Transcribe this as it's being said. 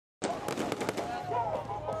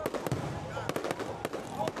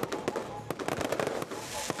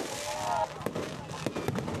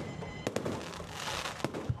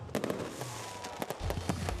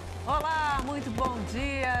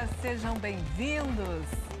sejam bem-vindos.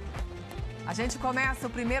 A gente começa o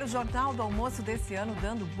primeiro Jornal do Almoço desse ano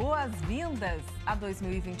dando boas-vindas a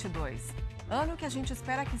 2022. Ano que a gente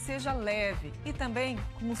espera que seja leve e também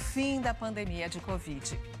com o fim da pandemia de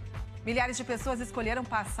Covid. Milhares de pessoas escolheram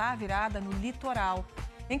passar a virada no litoral.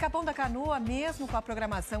 Em Capão da Canoa, mesmo com a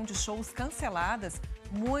programação de shows canceladas,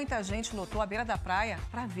 muita gente lotou a beira da praia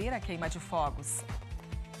para ver a queima de fogos.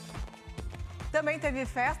 Também teve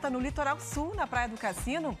festa no Litoral Sul, na Praia do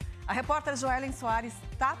Cassino. A repórter Joellen Soares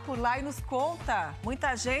está por lá e nos conta.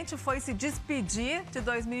 Muita gente foi se despedir de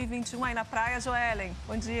 2021 aí na praia, Joellen.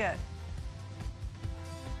 Bom dia.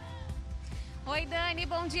 Oi, Dani,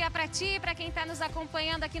 bom dia para ti, para quem está nos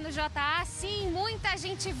acompanhando aqui no JA. Sim, muita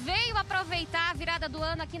gente veio aproveitar a virada do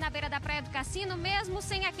ano aqui na beira da Praia do Cassino, mesmo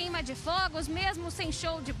sem a queima de fogos, mesmo sem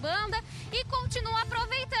show de banda, e continua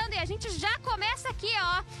aproveitando. E a gente já começa aqui,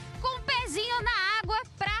 ó, com um pezinho na água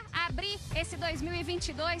para abrir esse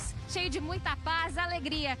 2022 cheio de muita paz,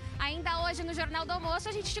 alegria. Ainda hoje no Jornal do Almoço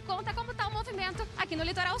a gente te conta como está o movimento aqui no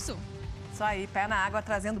Litoral Sul. Isso aí, pé na água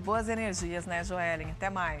trazendo boas energias, né, Joellen? Até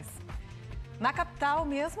mais. Na capital,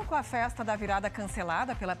 mesmo com a festa da virada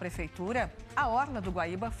cancelada pela prefeitura, a Orla do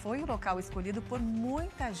Guaíba foi o local escolhido por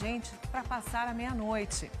muita gente para passar a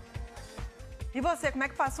meia-noite. E você, como é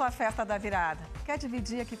que passou a festa da virada? Quer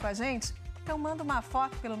dividir aqui com a gente? Então manda uma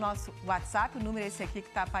foto pelo nosso WhatsApp, o número é esse aqui que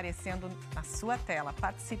está aparecendo na sua tela.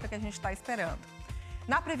 Participa que a gente está esperando.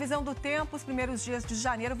 Na previsão do tempo, os primeiros dias de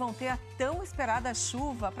janeiro vão ter a tão esperada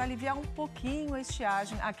chuva para aliviar um pouquinho a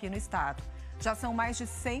estiagem aqui no estado. Já são mais de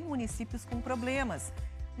 100 municípios com problemas,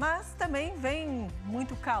 mas também vem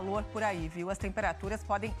muito calor por aí, viu? As temperaturas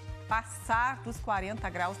podem passar dos 40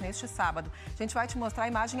 graus neste sábado. A gente vai te mostrar a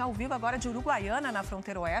imagem ao vivo agora de Uruguaiana, na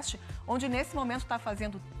fronteira oeste, onde nesse momento está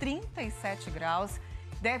fazendo 37 graus.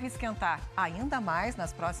 Deve esquentar ainda mais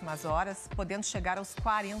nas próximas horas, podendo chegar aos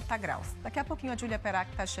 40 graus. Daqui a pouquinho a Júlia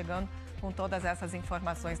Perac está chegando com todas essas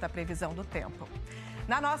informações da previsão do tempo.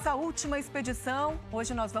 Na nossa última expedição,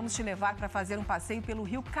 hoje nós vamos te levar para fazer um passeio pelo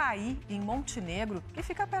Rio Caí, em Montenegro, que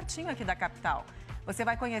fica pertinho aqui da capital. Você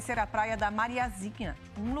vai conhecer a Praia da Mariazinha,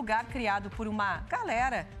 um lugar criado por uma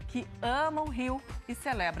galera que ama o rio e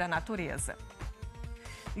celebra a natureza.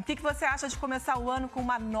 E o que você acha de começar o ano com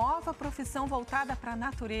uma nova profissão voltada para a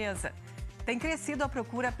natureza? Tem crescido a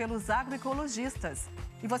procura pelos agroecologistas.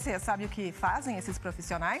 E você sabe o que fazem esses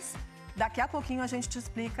profissionais? Daqui a pouquinho a gente te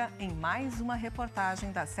explica em mais uma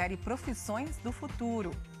reportagem da série Profissões do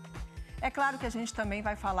Futuro. É claro que a gente também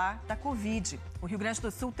vai falar da Covid. O Rio Grande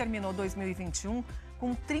do Sul terminou 2021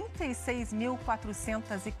 com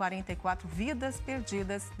 36.444 vidas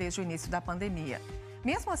perdidas desde o início da pandemia.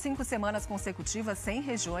 Mesmo as 5 semanas consecutivas sem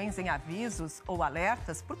regiões em avisos ou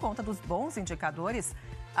alertas por conta dos bons indicadores,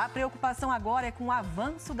 a preocupação agora é com o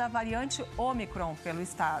avanço da variante Ômicron pelo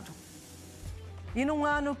estado. E num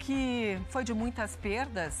ano que foi de muitas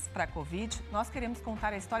perdas para a Covid, nós queremos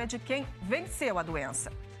contar a história de quem venceu a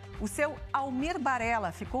doença. O seu Almir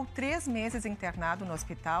Barella ficou 3 meses internado no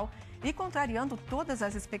hospital e, contrariando todas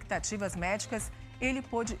as expectativas médicas, ele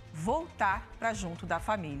pôde voltar para junto da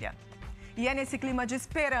família. E é nesse clima de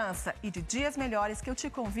esperança e de dias melhores que eu te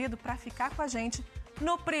convido para ficar com a gente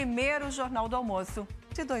no primeiro Jornal do Almoço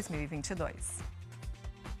de 2022.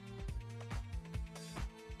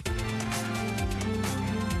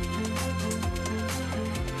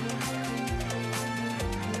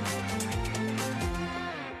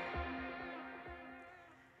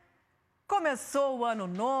 Começou o ano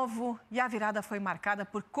novo e a virada foi marcada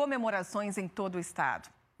por comemorações em todo o estado.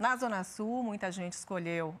 Na Zona Sul, muita gente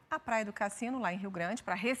escolheu a Praia do Cassino, lá em Rio Grande,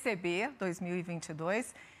 para receber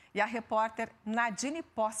 2022. E a repórter Nadine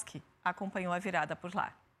Poski acompanhou a virada por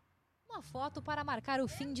lá. Uma foto para marcar o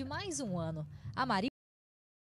fim de mais um ano. A Maria